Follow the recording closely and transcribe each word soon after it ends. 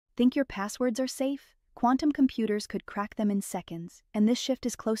Think your passwords are safe? Quantum computers could crack them in seconds, and this shift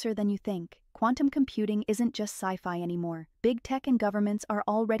is closer than you think. Quantum computing isn't just sci-fi anymore. Big tech and governments are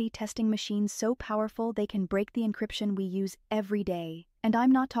already testing machines so powerful they can break the encryption we use every day. And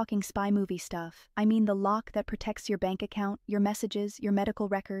I'm not talking spy movie stuff. I mean the lock that protects your bank account, your messages, your medical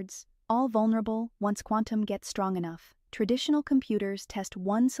records. All vulnerable once quantum gets strong enough. Traditional computers test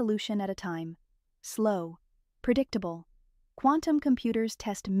one solution at a time. Slow. Predictable. Quantum computers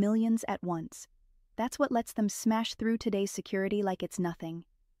test millions at once. That's what lets them smash through today's security like it's nothing.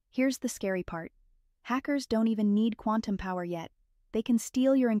 Here's the scary part. Hackers don't even need quantum power yet. They can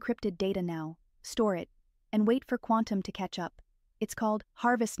steal your encrypted data now, store it, and wait for quantum to catch up. It's called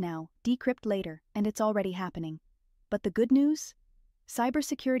harvest now, decrypt later, and it's already happening. But the good news?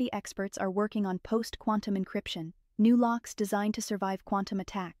 Cybersecurity experts are working on post-quantum encryption, new locks designed to survive quantum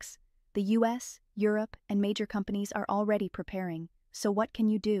attacks. The US, Europe, and major companies are already preparing. So what can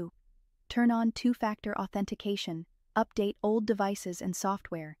you do? Turn on two-factor authentication, update old devices and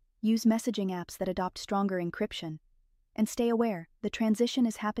software, use messaging apps that adopt stronger encryption. And stay aware, the transition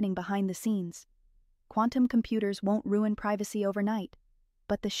is happening behind the scenes. Quantum computers won't ruin privacy overnight,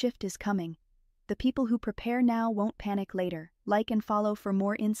 but the shift is coming. The people who prepare now won't panic later. Like and follow for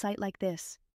more insight like this.